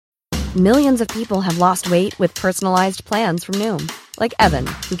Millions of people have lost weight with personalized plans from Noom. Like Evan,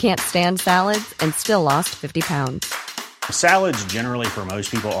 who can't stand salads and still lost 50 pounds. Salads generally for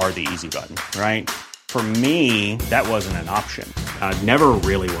most people are the easy button, right? For me, that wasn't an option. I never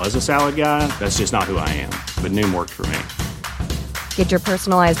really was a salad guy. That's just not who I am. But Noom worked for me. Get your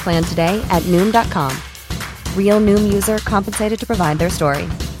personalized plan today at Noom.com. Real Noom user compensated to provide their story.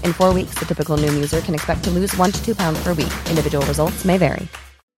 In 4 weeks, the typical Noom user can expect to lose 1 to 2 pounds per week. Individual results may vary.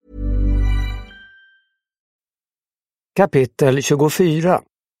 Kapitel 24.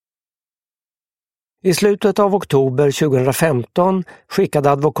 I slutet av oktober 2015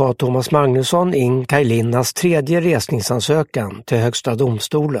 skickade advokat Thomas Magnusson in Kaj Linnas tredje resningsansökan till Högsta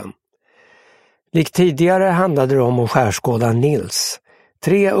domstolen. Likt tidigare handlade det om att skärskåda Nils.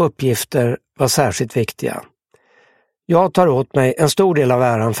 3 uppgifter var särskilt viktiga. Jag tar åt mig en stor del av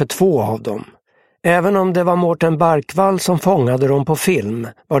äran för 2 av dem. Även om det var Mårten Barkvall som fångade dem på film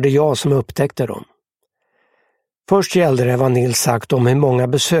var det jag som upptäckte dem. Först gällde det vad Nils sagt om hur många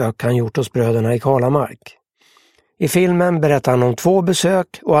besök han gjort hos bröderna i Kalamark. I filmen berättar han om 2 besök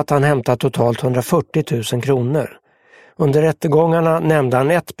och att han hämtat totalt 140 000 kronor. Under rättegångarna nämnde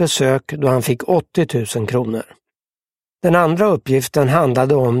han 1 besök då han fick 80 000 kronor. Den andra uppgiften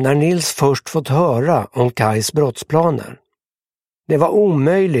handlade om när Nils först fått höra om Kajs brottsplaner. Det var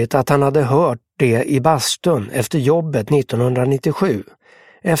omöjligt att han hade hört det i bastun efter jobbet 1997,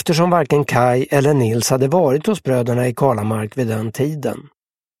 eftersom varken Kaj eller Nils hade varit hos bröderna i Kalamark vid den tiden.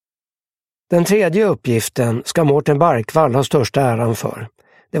 Den tredje uppgiften ska Mårten Barkvall ha största äran för.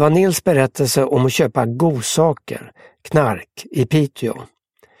 Det var Nils berättelse om att köpa godsaker, knark, i Piteå.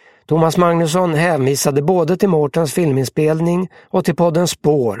 Thomas Magnusson hänvisade både till Mårtens filminspelning och till podden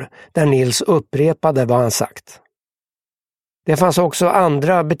Spår, där Nils upprepade vad han sagt. Det fanns också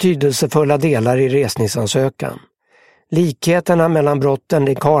andra betydelsefulla delar i resningsansökan. Likheterna mellan brotten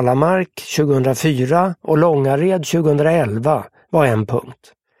i Kalamark 2004 och Långared 2011 var en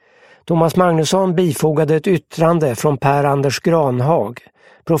punkt. Thomas Magnusson bifogade ett yttrande från Per-Anders Granhag,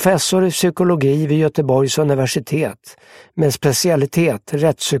 professor i psykologi vid Göteborgs universitet med specialitet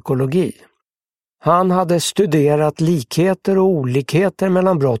rättspsykologi. Han hade studerat likheter och olikheter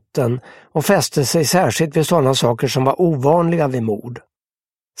mellan brotten och fäste sig särskilt vid sådana saker som var ovanliga vid mord.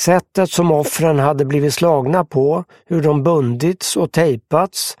 Sättet som offren hade blivit slagna på, hur de bundits och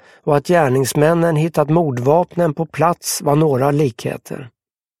tejpats och att gärningsmännen hittat mordvapnen på plats var några likheter.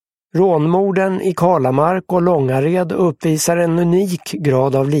 Rånmorden i Kalamark och Långared uppvisar en unik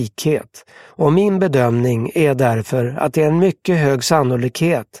grad av likhet och min bedömning är därför att det är en mycket hög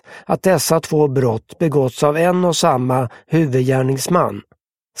sannolikhet att dessa 2 brott begåtts av en och samma huvudgärningsman,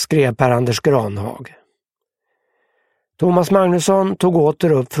 skrev Per-Anders Granhag. Thomas Magnusson tog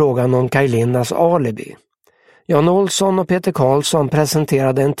åter upp frågan om Kaj Linnas alibi. Jan Olsson och Peter Karlsson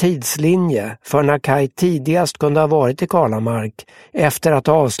presenterade en tidslinje för när Kaj tidigast kunde ha varit i Kalamark efter att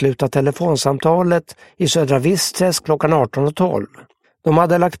ha avslutat telefonsamtalet i Södra Vistträsk klockan 18:12. De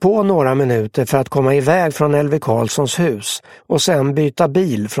hade lagt på några minuter för att komma iväg från Elvi Karlssons hus och sen byta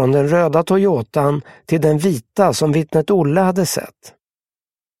bil från den röda Toyotan till den vita som vittnet Olle hade sett.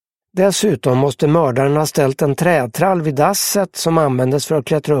 Dessutom måste mördaren ha ställt en trätrall vid dasset som användes för att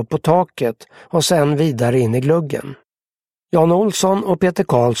klättra upp på taket och sen vidare in i gluggen. Jan Olsson och Peter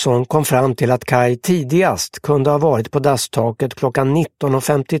Karlsson kom fram till att Kaj tidigast kunde ha varit på dasstaket klockan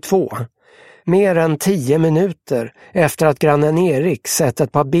 19:52, mer än 10 minuter efter att grannen Erik sett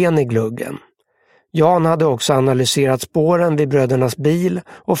ett par ben i gluggen. Jan hade också analyserat spåren vid brödernas bil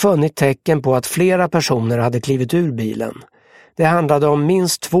och funnit tecken på att flera personer hade klivit ur bilen. Det handlade om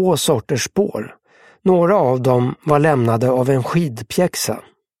minst 2 sorters spår. Några av dem var lämnade av en skidpjäxa.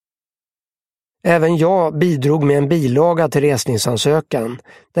 Även jag bidrog med en bilaga till resningsansökan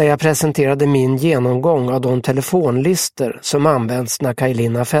där jag presenterade min genomgång av de telefonlister som används när Kaj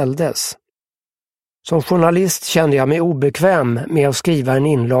Linna fälldes. Som journalist kände jag mig obekväm med att skriva en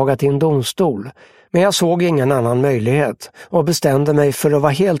inlaga till en domstol, men jag såg ingen annan möjlighet och bestämde mig för att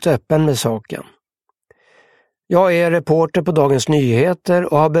vara helt öppen med saken. Jag är reporter på Dagens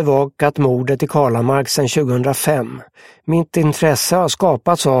Nyheter och har bevakat mordet i Kalamark sedan 2005. Mitt intresse har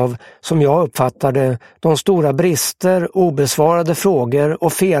skapats av, som jag uppfattade, de stora brister, obesvarade frågor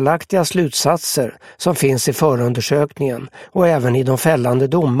och felaktiga slutsatser som finns i förundersökningen och även i de fällande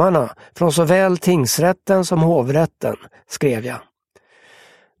domarna från såväl tingsrätten som hovrätten, skrev jag.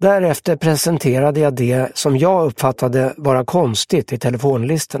 Därefter presenterade jag det som jag uppfattade vara konstigt i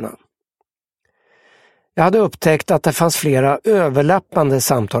telefonlistorna. Jag hade upptäckt att det fanns flera överlappande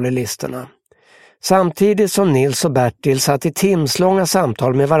samtal i listorna. Samtidigt som Nils och Bertil satt i timslånga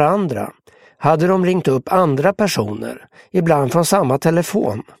samtal med varandra hade de ringt upp andra personer, ibland från samma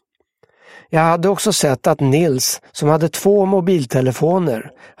telefon. Jag hade också sett att Nils, som hade 2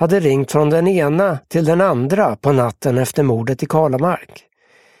 mobiltelefoner, hade ringt från den ena till den andra på natten efter mordet i Kalamark.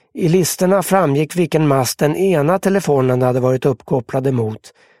 I listorna framgick vilken mast den ena telefonen hade varit uppkopplad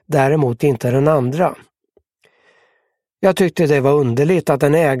emot, däremot inte den andra. Jag tyckte det var underligt att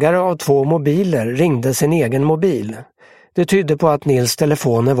en ägare av 2 mobiler ringde sin egen mobil. Det tydde på att Nils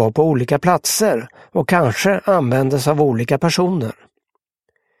telefoner var på olika platser och kanske användes av olika personer.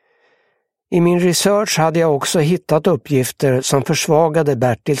 I min research hade jag också hittat uppgifter som försvagade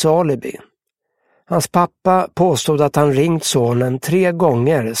Bertils alibi. Hans pappa påstod att han ringt sonen 3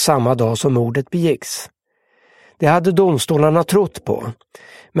 gånger samma dag som mordet begicks. Det hade domstolarna trott på,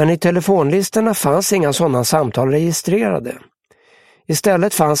 men i telefonlistorna fanns inga sådana samtal registrerade.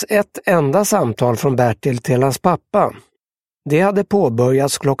 Istället fanns ett enda samtal från Bertil till hans pappa. Det hade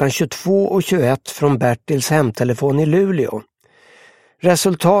påbörjats klockan 22:21 från Bertils hemtelefon i Luleå.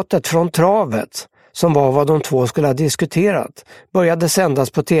 Resultatet från travet, som var vad de 2 skulle ha diskuterat, började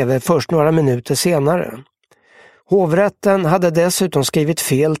sändas på tv först några minuter senare. Hovrätten hade dessutom skrivit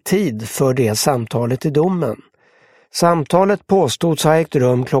fel tid för det samtalet i domen. Samtalet påstods ha ägt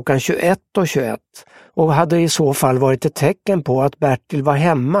rum klockan 21:21 och hade i så fall varit ett tecken på att Bertil var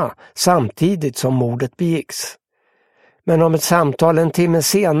hemma samtidigt som mordet begicks. Men om ett samtal en timme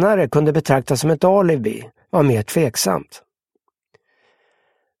senare kunde betraktas som ett alibi var mer tveksamt.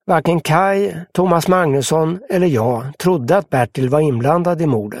 Varken Kai, Thomas Magnusson eller jag trodde att Bertil var inblandad i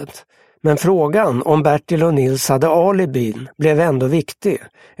mordet. Men frågan om Bertil och Nils hade alibin blev ändå viktig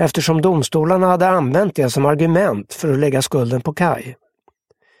eftersom domstolarna hade använt det som argument för att lägga skulden på Kai.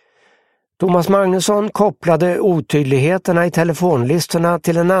 Thomas Magnusson kopplade otydligheterna i telefonlistorna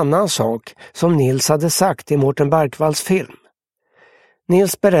till en annan sak som Nils hade sagt i Mårten Barkvalls film.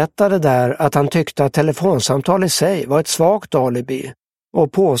 Nils berättade där att han tyckte att telefonsamtal i sig var ett svagt alibi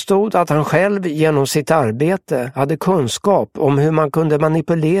och påstod att han själv genom sitt arbete hade kunskap om hur man kunde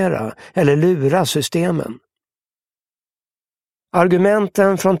manipulera eller lura systemen.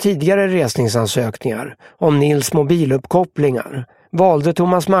 Argumenten från tidigare resningsansökningar om Nils mobiluppkopplingar valde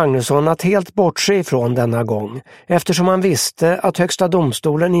Thomas Magnusson att helt bortse ifrån denna gång eftersom han visste att Högsta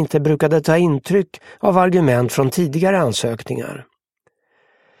domstolen inte brukade ta intryck av argument från tidigare ansökningar.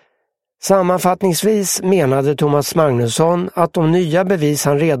 Sammanfattningsvis menade Thomas Magnusson att de nya bevis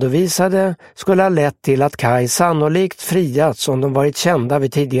han redovisade skulle ha lett till att Kai sannolikt friats om de varit kända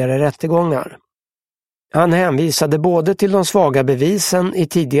vid tidigare rättegångar. Han hänvisade både till de svaga bevisen i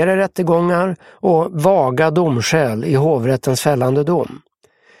tidigare rättegångar och vaga domskäl i hovrättens fällande dom.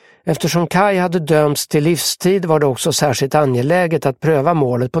 Eftersom Kai hade dömts till livstid var det också särskilt angeläget att pröva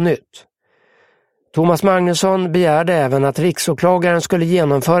målet på nytt. Thomas Magnusson begärde även att riksåklagaren skulle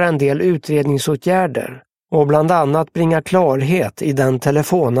genomföra en del utredningsåtgärder och bland annat bringa klarhet i den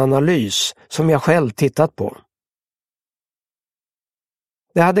telefonanalys som jag själv tittat på.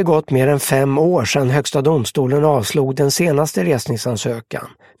 Det hade gått mer än 5 år sedan Högsta domstolen avslog den senaste resningsansökan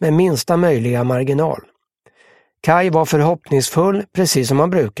med minsta möjliga marginal. Kai var förhoppningsfull precis som han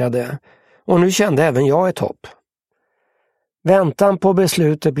brukade och nu kände även jag ett hopp. Väntan på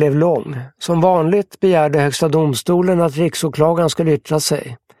beslutet blev lång. Som vanligt begärde Högsta domstolen att riksåklagaren skulle yttra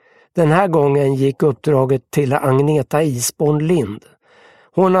sig. Den här gången gick uppdraget till Agneta Isborn Lind.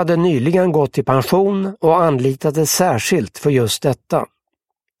 Hon hade nyligen gått i pension och anlitades särskilt för just detta.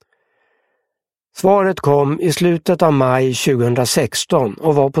 Svaret kom i slutet av maj 2016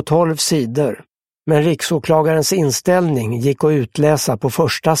 och var på 12 sidor, men riksåklagarens inställning gick att utläsa på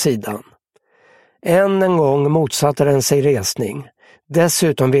första sidan. Än en gång motsatte den sig resning.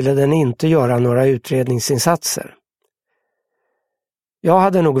 Dessutom ville den inte göra några utredningsinsatser. Jag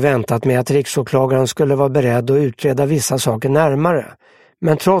hade nog väntat mig att riksåklagaren skulle vara beredd att utreda vissa saker närmare,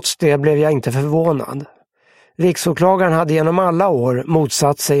 men trots det blev jag inte förvånad. Riksåklagaren hade genom alla år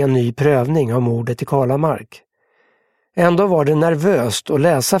motsatt sig en ny prövning av mordet i Kalamark. Ändå var det nervöst att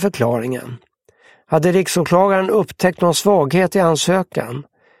läsa förklaringen. Hade riksåklagaren upptäckt någon svaghet i ansökan?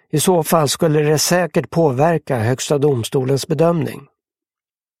 I så fall skulle det säkert påverka Högsta domstolens bedömning.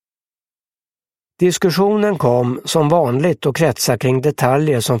 Diskussionen kom som vanligt och kretsar kring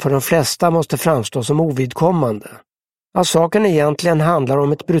detaljer som för de flesta måste framstå som ovidkommande. Att saken egentligen handlar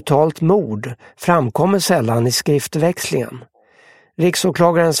om ett brutalt mord framkommer sällan i skriftväxlingen.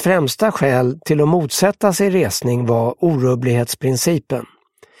 Riksåklagarens främsta skäl till att motsätta sig resning var orubblighetsprincipen.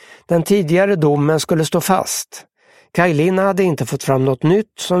 Den tidigare domen skulle stå fast. Kaj Linna hade inte fått fram något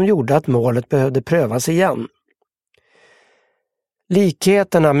nytt som gjorde att målet behövde prövas igen.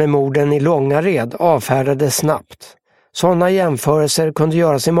 Likheterna med morden i Långared avfärdades snabbt. Sådana jämförelser kunde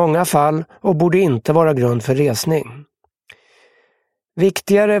göras i många fall och borde inte vara grund för resning.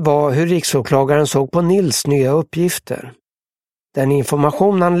 Viktigare var hur riksåklagaren såg på Nils nya uppgifter. Den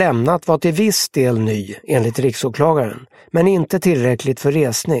information han lämnat var till viss del ny enligt riksåklagaren, men inte tillräckligt för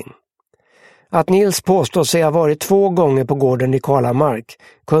resning. Att Nils påstår sig ha varit 2 gånger på gården i Kalamark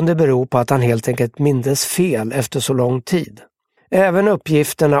kunde bero på att han helt enkelt mindes fel efter så lång tid. Även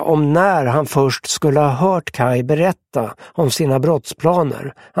uppgifterna om när han först skulle ha hört Kaj berätta om sina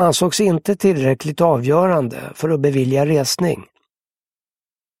brottsplaner ansågs inte tillräckligt avgörande för att bevilja resning.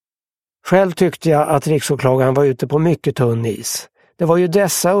 Själv tyckte jag att riksåklagaren var ute på mycket tunn is. Det var ju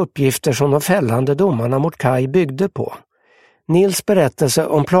dessa uppgifter som de fällande domarna mot Kaj byggde på. Nils berättelse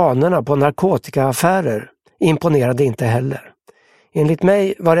om planerna på narkotikaaffärer imponerade inte heller. Enligt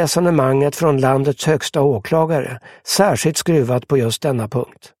mig var resonemanget från landets högsta åklagare särskilt skruvat på just denna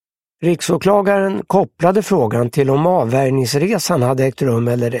punkt. Riksåklagaren kopplade frågan till om avvärjningsresan hade ägt rum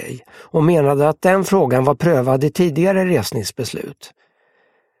eller ej och menade att den frågan var prövad i tidigare resningsbeslut.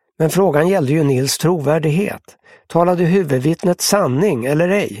 Men frågan gällde ju Nils trovärdighet. Talade huvudvittnet sanning eller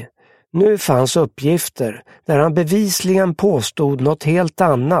ej? Nu fanns uppgifter där han bevisligen påstod något helt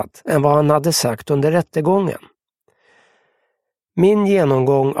annat än vad han hade sagt under rättegången. Min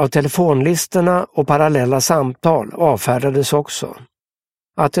genomgång av telefonlistorna och parallella samtal avfärdades också.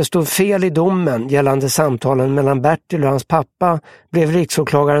 Att det stod fel i domen gällande samtalen mellan Bertil och hans pappa blev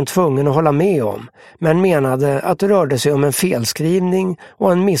riksåklagaren tvungen att hålla med om, men menade att det rörde sig om en felskrivning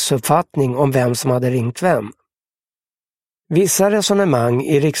och en missuppfattning om vem som hade ringt vem. Vissa resonemang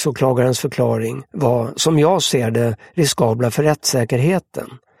i riksåklagarens förklaring var, som jag ser det, riskabla för rättssäkerheten.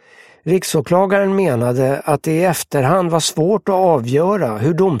 Riksåklagaren menade att det i efterhand var svårt att avgöra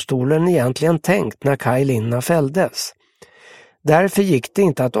hur domstolen egentligen tänkt när Kaj Linna fälldes. Därför gick det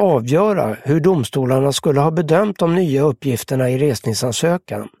inte att avgöra hur domstolarna skulle ha bedömt de nya uppgifterna i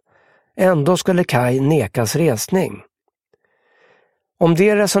resningsansökan. Ändå skulle Kaj nekas resning. Om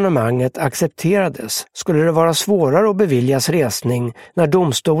det resonemanget accepterades skulle det vara svårare att beviljas resning när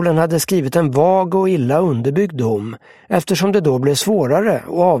domstolen hade skrivit en vag och illa underbyggd dom, eftersom det då blev svårare att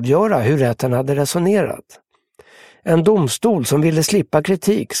avgöra hur rätten hade resonerat. En domstol som ville slippa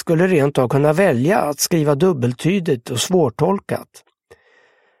kritik skulle rent av kunna välja att skriva dubbeltydigt och svårtolkat.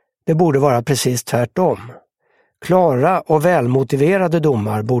 Det borde vara precis tvärtom. Klara och välmotiverade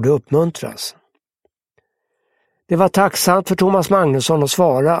domar borde uppmuntras. Det var tacksamt för Thomas Magnusson att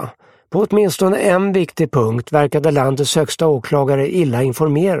svara. På åtminstone en viktig punkt verkade landets högsta åklagare illa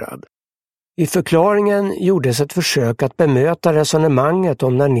informerad. I förklaringen gjordes ett försök att bemöta resonemanget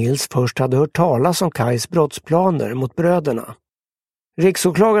om när Nils först hade hört talas om Kajs brottsplaner mot bröderna.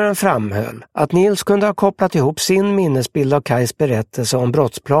 Riksåklagaren framhöll att Nils kunde ha kopplat ihop sin minnesbild av Kajs berättelse om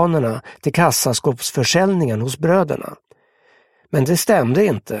brottsplanerna till kassaskåpsförsäljningen hos bröderna. Men det stämde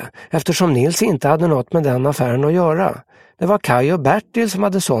inte, eftersom Nils inte hade något med den affären att göra. Det var Kaj och Bertil som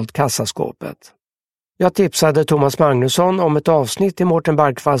hade sålt kassaskåpet. Jag tipsade Thomas Magnusson om ett avsnitt i Mårten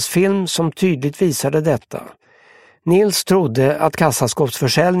Barkvalls film som tydligt visade detta. Nils trodde att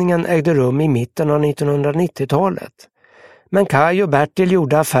kassaskåpsförsäljningen ägde rum i mitten av 1990-talet. Men Kaj och Bertil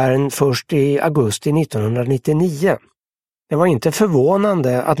gjorde affären först i augusti 1999. Det var inte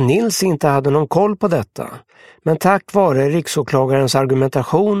förvånande att Nils inte hade någon koll på detta, men tack vare riksåklagarens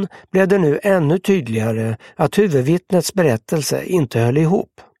argumentation blev det nu ännu tydligare att huvudvittnets berättelse inte höll ihop.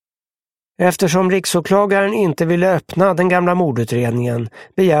 Eftersom riksåklagaren inte ville öppna den gamla mordutredningen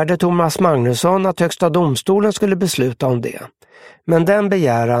begärde Thomas Magnusson att högsta domstolen skulle besluta om det. Men den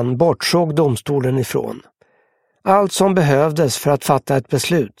begäran bortsåg domstolen ifrån. Allt som behövdes för att fatta ett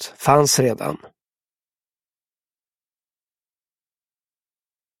beslut fanns redan.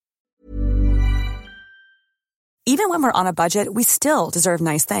 Even when we're on a budget, we still deserve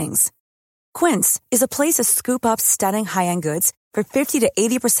nice things. Quince is a place to scoop up stunning high-end goods for 50 to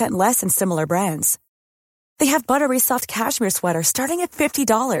 80% less than similar brands. They have buttery soft cashmere sweaters starting at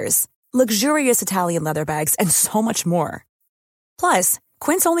 $50, luxurious Italian leather bags, and so much more. Plus,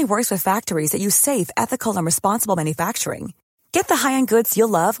 Quince only works with factories that use safe, ethical, and responsible manufacturing. Get the high-end goods you'll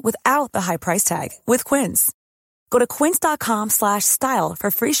love without the high price tag with Quince. Go to quince.com/style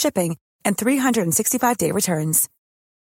for free shipping and 365-day returns.